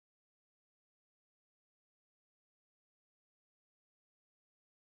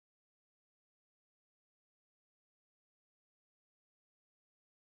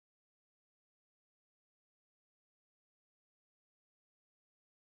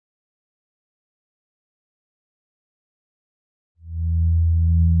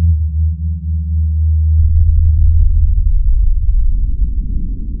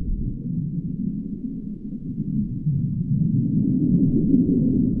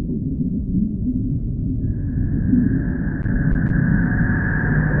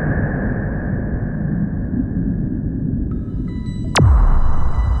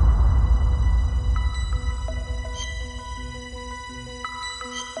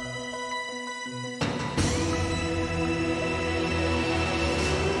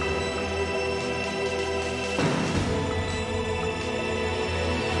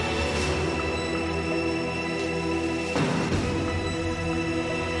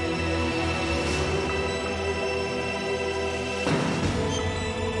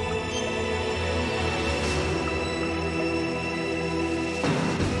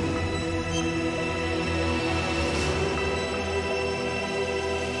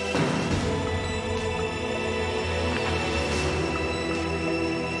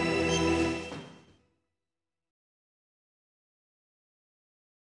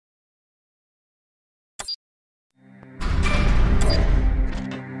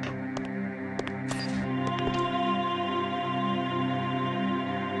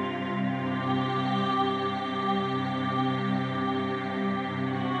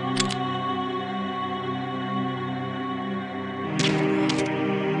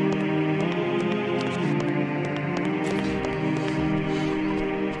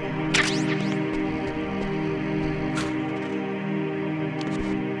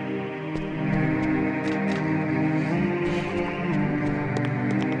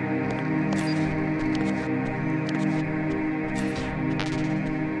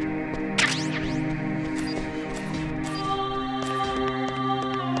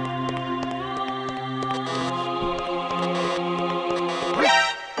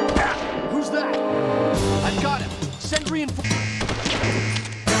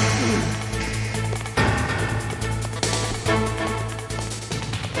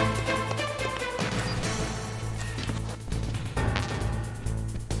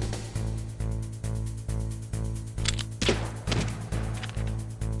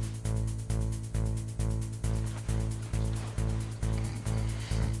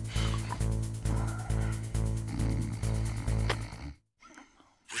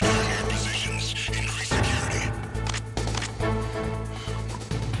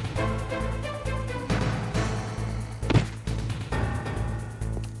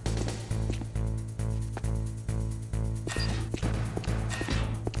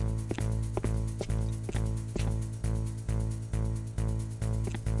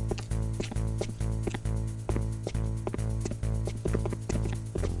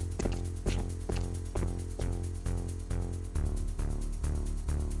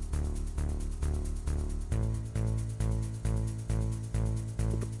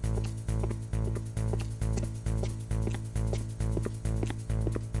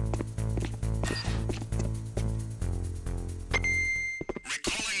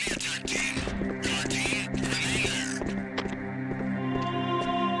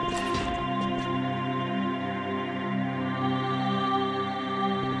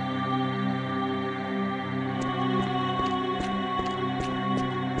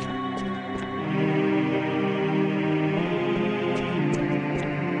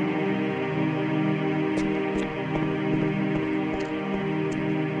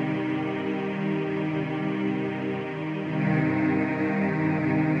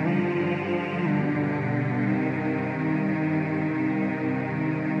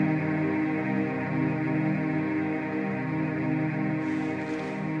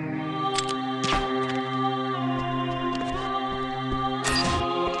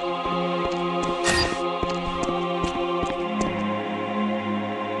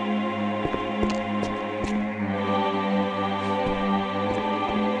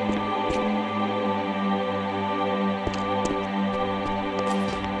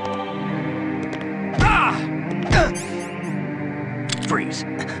Please.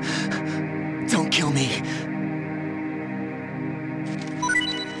 Don't kill me.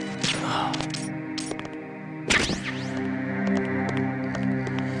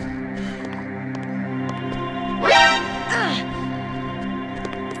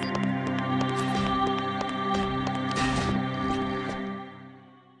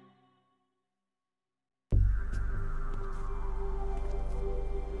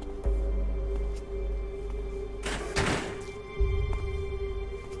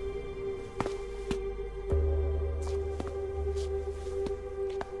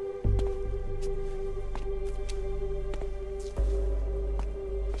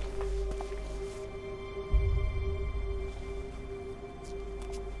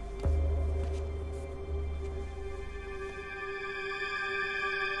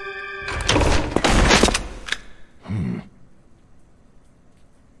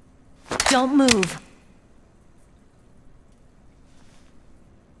 Don't move.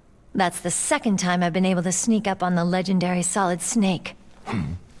 That's the second time I've been able to sneak up on the legendary Solid Snake.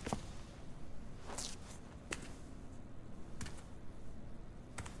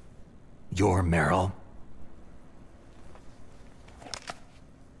 You're Meryl?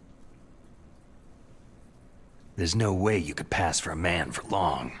 There's no way you could pass for a man for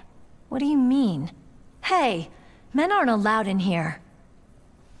long. What do you mean? Hey, men aren't allowed in here.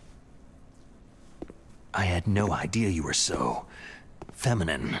 I had no idea you were so...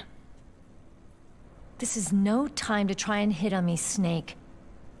 feminine. This is no time to try and hit on me, Snake.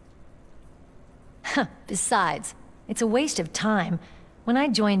 Besides, it's a waste of time. When I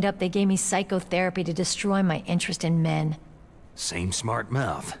joined up, they gave me psychotherapy to destroy my interest in men. Same smart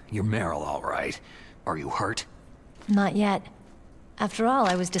mouth. You're Meryl, all right. Are you hurt? Not yet. After all,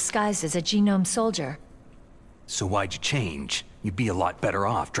 I was disguised as a genome soldier. So why'd you change? You'd be a lot better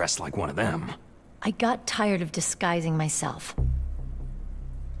off dressed like one of them. I got tired of disguising myself.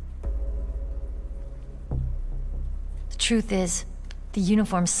 The truth is, the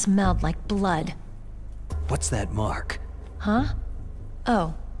uniform smelled like blood. What's that mark? Huh?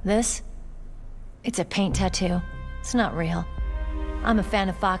 Oh, this? It's a paint tattoo. It's not real. I'm a fan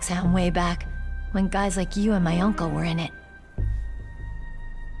of Foxhound way back, when guys like you and my uncle were in it.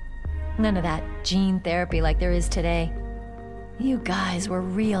 None of that gene therapy like there is today. You guys were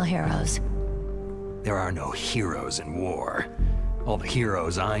real heroes. There are no heroes in war. All the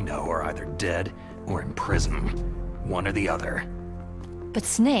heroes I know are either dead or in prison. One or the other. But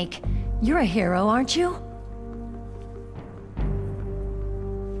Snake, you're a hero, aren't you?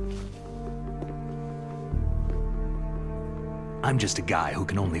 I'm just a guy who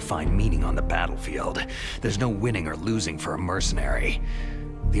can only find meaning on the battlefield. There's no winning or losing for a mercenary.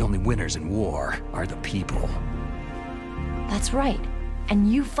 The only winners in war are the people. That's right.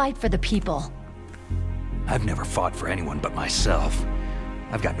 And you fight for the people. I've never fought for anyone but myself.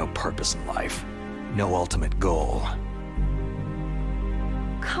 I've got no purpose in life. No ultimate goal.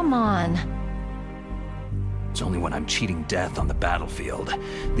 Come on. It's only when I'm cheating death on the battlefield,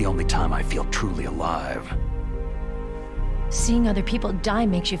 the only time I feel truly alive. Seeing other people die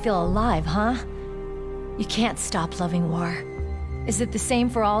makes you feel alive, huh? You can't stop loving war. Is it the same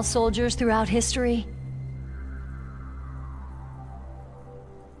for all soldiers throughout history?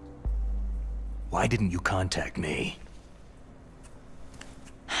 Why didn't you contact me?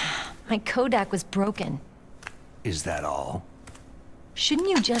 My Kodak was broken. Is that all? Shouldn't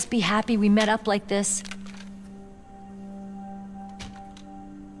you just be happy we met up like this?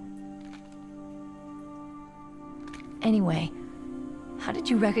 Anyway, how did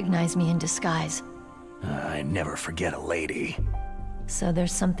you recognize me in disguise? I never forget a lady. So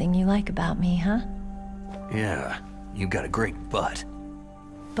there's something you like about me, huh? Yeah, you got a great butt.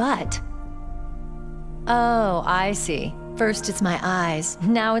 Butt? Oh, I see. First it's my eyes,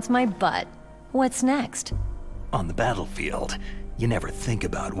 now it's my butt. What's next? On the battlefield, you never think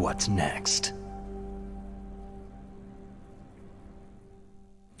about what's next.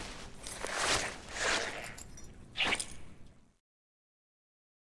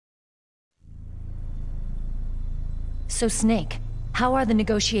 So Snake, how are the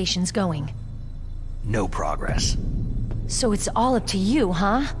negotiations going? No progress. So it's all up to you,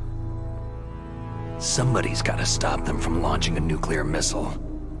 huh? Somebody's gotta stop them from launching a nuclear missile.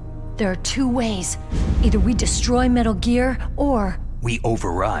 There are two ways. Either we destroy Metal Gear, or... We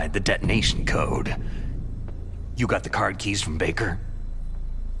override the detonation code. You got the card keys from Baker?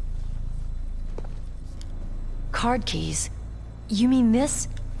 Card keys? You mean this?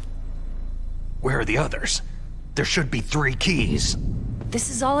 Where are the others? There should be 3 keys.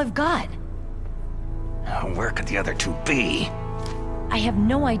 This is all I've got. Where could the other 2 be? I have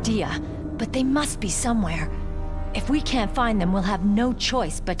no idea, but they must be somewhere. If we can't find them, we'll have no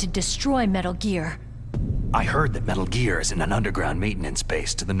choice but to destroy Metal Gear. I heard that Metal Gear is in an underground maintenance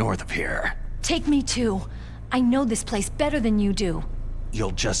base to the north of here. Take me too. I know this place better than you do.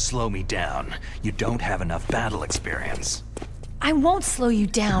 You'll just slow me down. You don't have enough battle experience. I won't slow you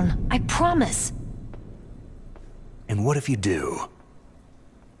down, I promise. And what if you do?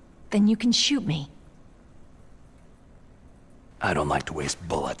 Then you can shoot me. I don't like to waste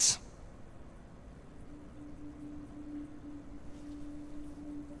bullets.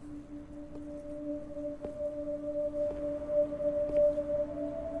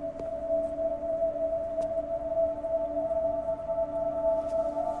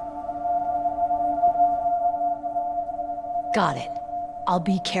 Got it. I'll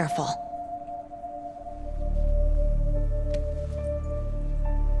be careful.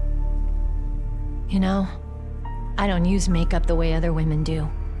 You know, I don't use makeup the way other women do.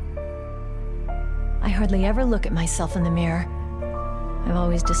 I hardly ever look at myself in the mirror. I've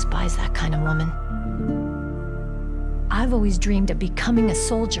always despised that kind of woman. I've always dreamed of becoming a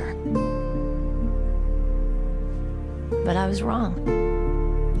soldier. But I was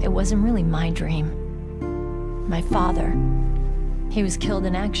wrong. It wasn't really my dream. My father, he was killed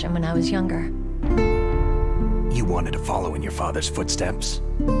in action when I was younger. You wanted to follow in your father's footsteps?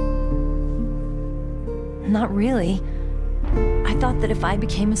 Not really. I thought that if I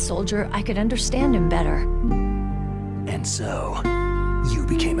became a soldier, I could understand him better. And so, you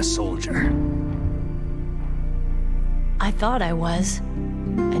became a soldier. I thought I was,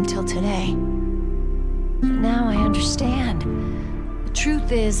 until today. But now I understand. The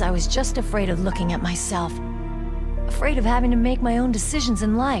truth is, I was just afraid of looking at myself. Afraid of having to make my own decisions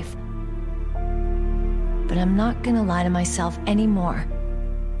in life. But I'm not gonna lie to myself anymore.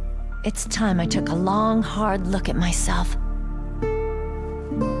 It's time I took a long, hard look at myself.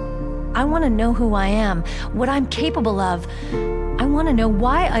 I want to know who I am, what I'm capable of. I want to know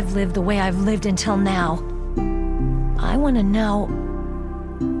why I've lived the way I've lived until now. I want to know...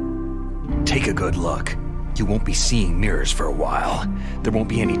 Take a good look. You won't be seeing mirrors for a while. There won't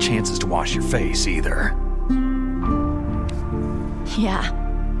be any chances to wash your face, either. Yeah.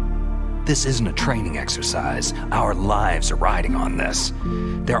 This isn't a training exercise. Our lives are riding on this.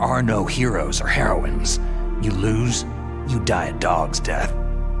 There are no heroes or heroines. You lose, you die a dog's death.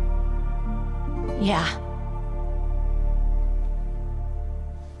 Yeah.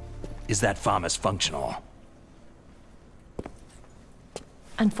 Is that FAMAS functional?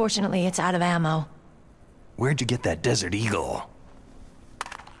 Unfortunately, it's out of ammo. Where'd you get that Desert Eagle?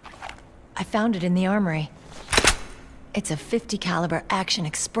 I found it in the armory. It's a .50 caliber Action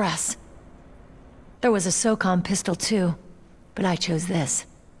Express. There was a SOCOM pistol too, but I chose this.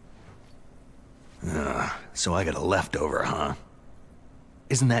 So I got a leftover, huh?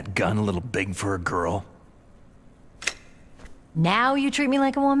 Isn't that gun a little big for a girl? Now you treat me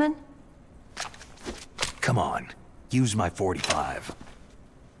like a woman? Come on, use my .45.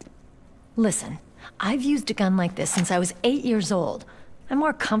 Listen, I've used a gun like this since I was 8 years old. I'm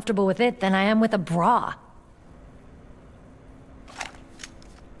more comfortable with it than I am with a bra.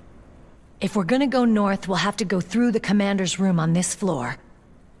 If we're gonna go north, we'll have to go through the commander's room on this floor.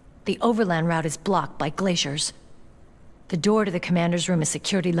 The overland route is blocked by glaciers. The door to the commander's room is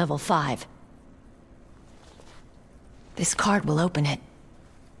security level 5. This card will open it.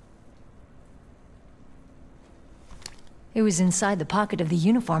 It was inside the pocket of the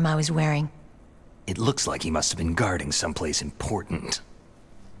uniform I was wearing. It looks like he must have been guarding someplace important.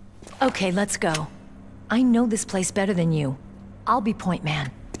 Okay, let's go. I know this place better than you. I'll be point man.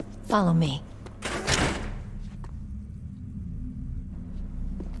 Follow me.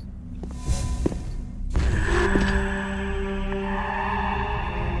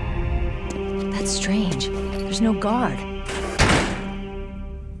 That's strange. There's no guard.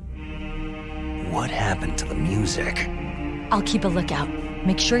 What happened to the music? I'll keep a lookout.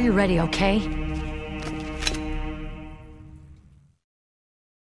 Make sure you're ready, okay?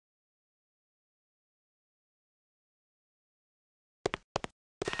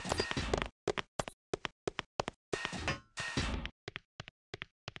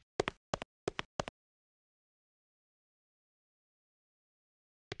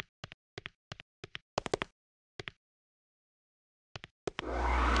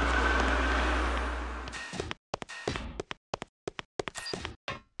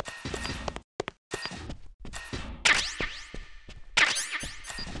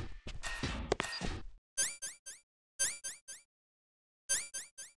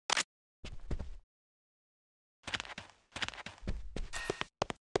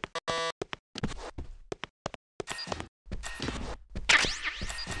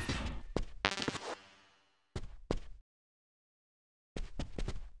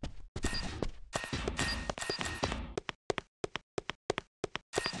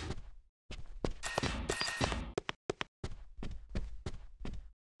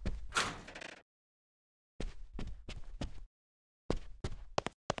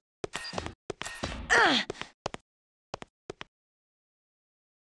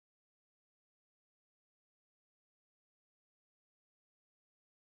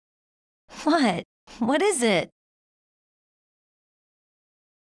 What? What is it?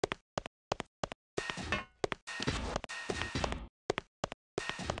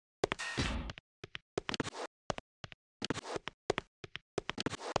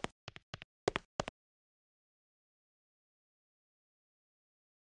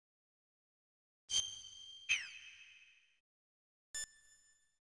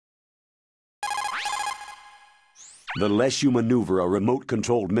 The less you maneuver a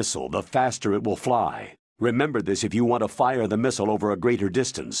remote-controlled missile, the faster it will fly. Remember this if you want to fire the missile over a greater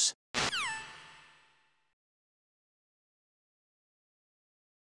distance.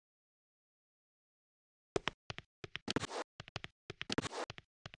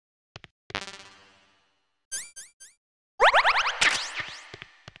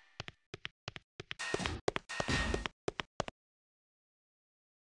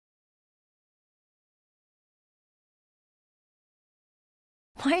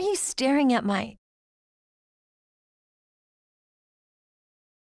 Why are you staring at my...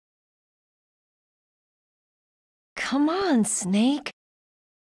 Come on, Snake.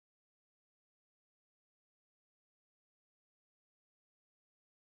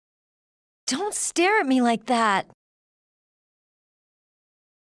 Don't stare at me like that.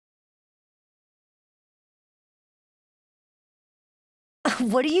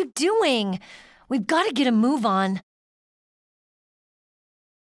 What are you doing? We've got to get a move on.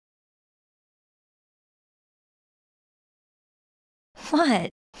 What?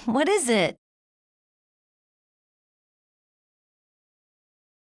 What is it?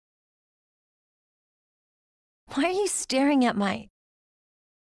 Why are you staring at my...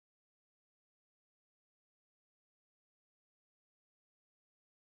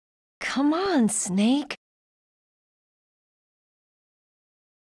 Come on, Snake.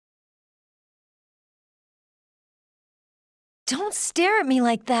 Don't stare at me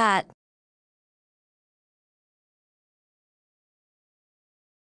like that.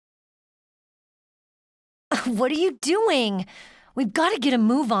 What are you doing? We've got to get a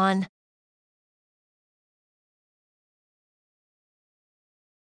move on.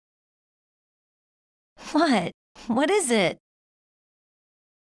 What? What is it?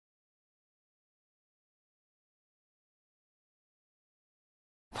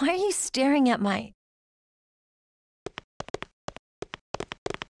 Why are you staring at my...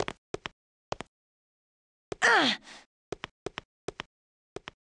 Ah!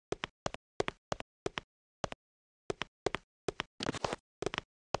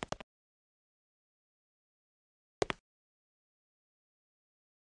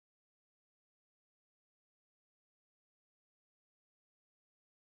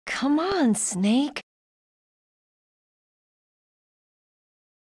 Come on, Snake.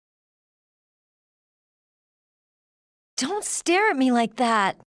 Don't stare at me like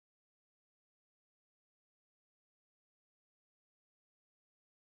that.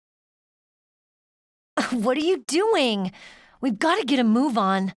 What are you doing? We've got to get a move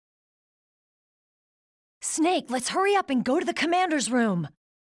on. Snake, let's hurry up and go to the commander's room.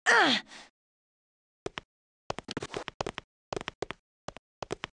 Ah!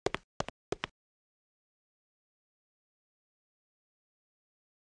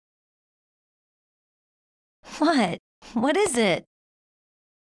 What? What is it?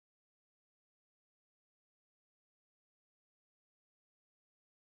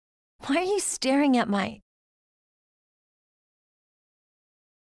 Why are you staring at my...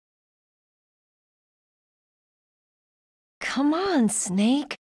 Come on,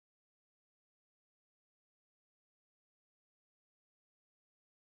 Snake.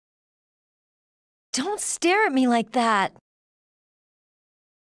 Don't stare at me like that.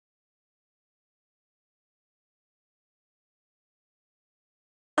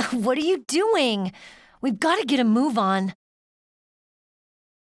 What are you doing? We've got to get a move on.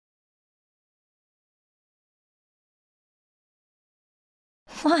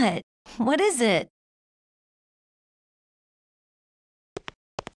 What? What is it?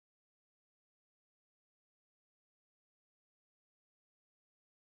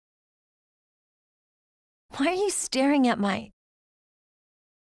 Why are you staring at my...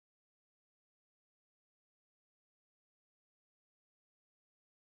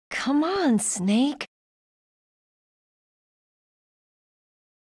 Come on, Snake.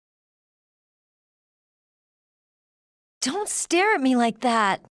 Don't stare at me like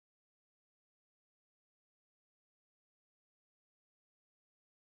that.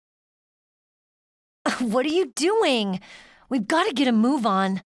 What are you doing? We've got to get a move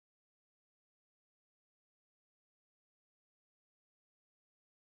on.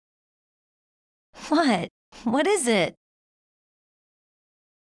 What? What is it?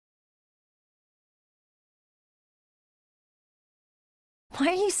 Why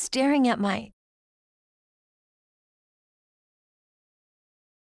are you staring at my...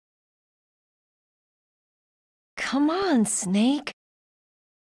 Come on, Snake.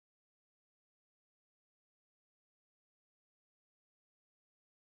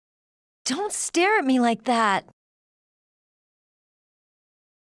 Don't stare at me like that.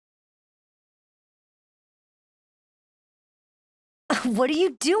 What are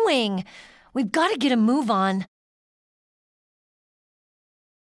you doing? We've got to get a move on.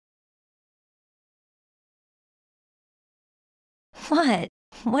 What?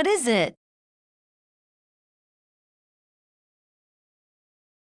 What is it?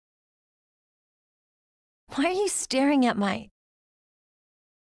 Why are you staring at my...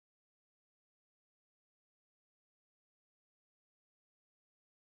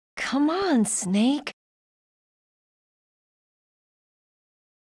 Come on, Snake.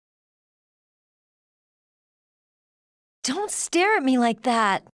 Don't stare at me like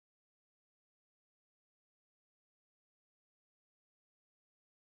that.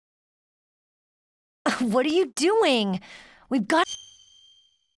 What are you doing? We've got...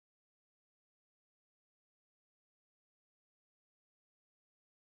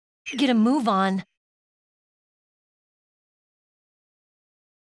 to get a move on.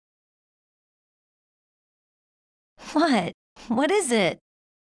 What? What is it?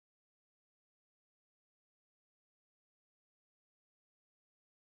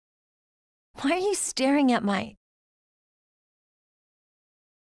 Why are you staring at my...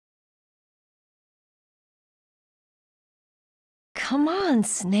 Come on,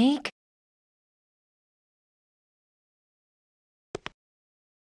 Snake.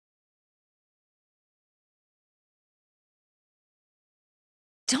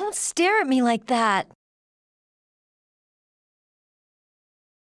 Don't stare at me like that.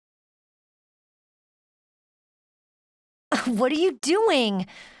 What are you doing?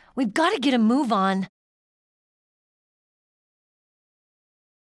 We've got to get a move on.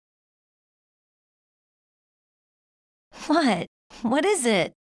 What? What is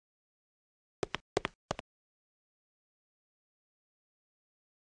it?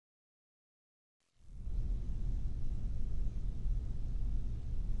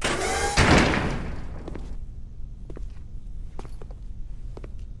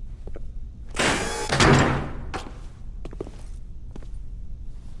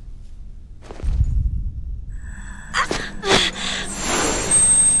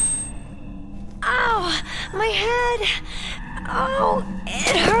 Ow! My head! Oh,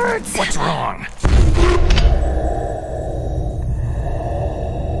 it hurts! What's wrong?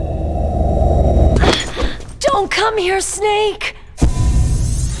 Don't come here, Snake!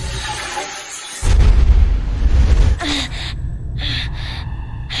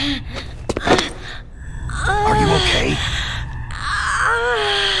 Are you okay?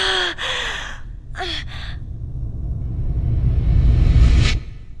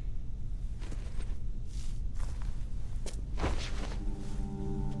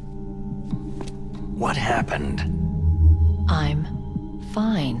 What happened? I'm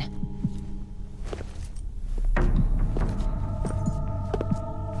fine.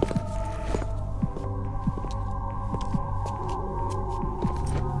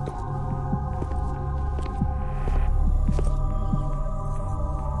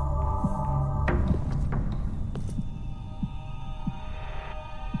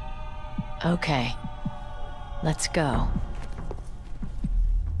 Okay, let's go.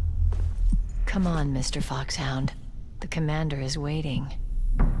 Come on, Mr. Foxhound. The commander is waiting.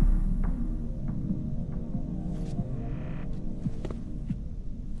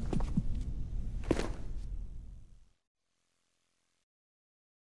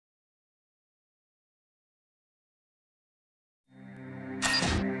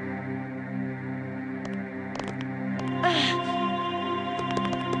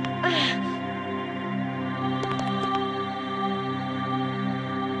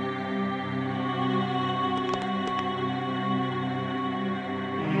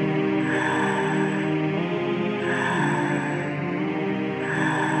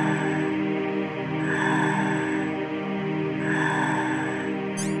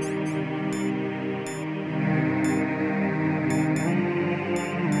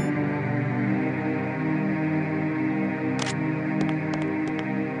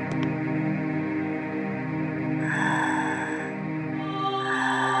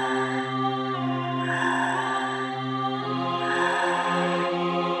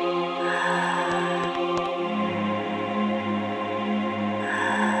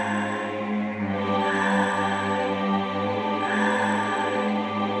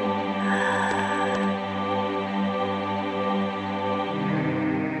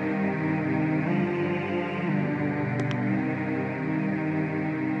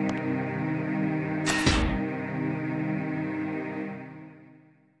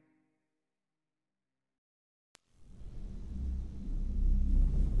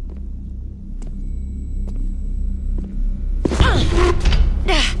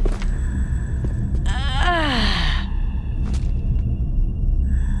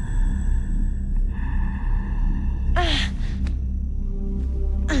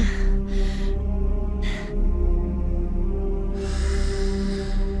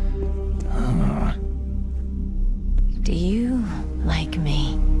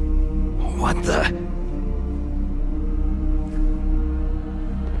 What the?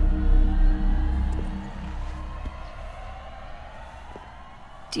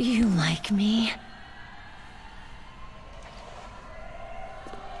 Do you like me?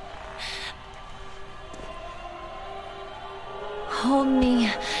 Hold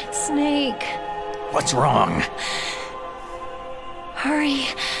me, Snake. What's wrong? Hurry.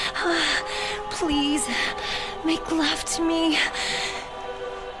 Please, make love to me.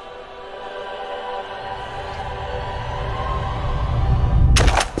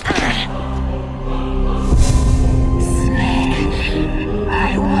 Snake,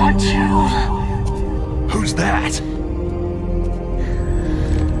 I want you. Who's that?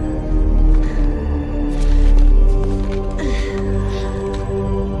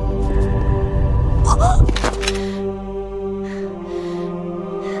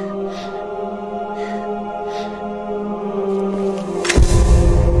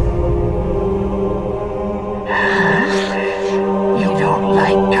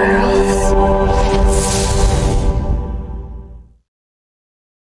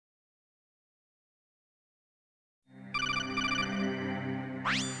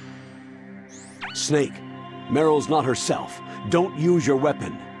 Snake, Meryl's not herself. Don't use your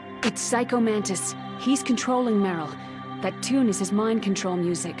weapon. It's Psycho Mantis. He's controlling Meryl. That tune is his mind control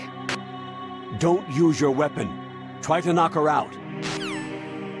music. Don't use your weapon. Try to knock her out.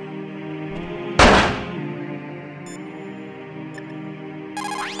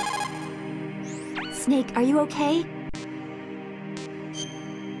 Snake, are you okay?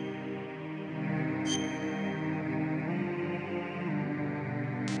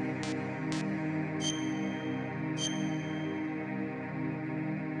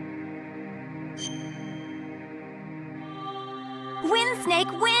 Win, Snake,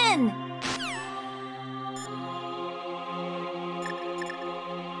 win!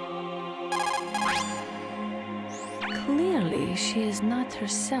 Clearly, she is not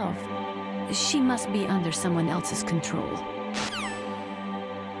herself. She must be under someone else's control.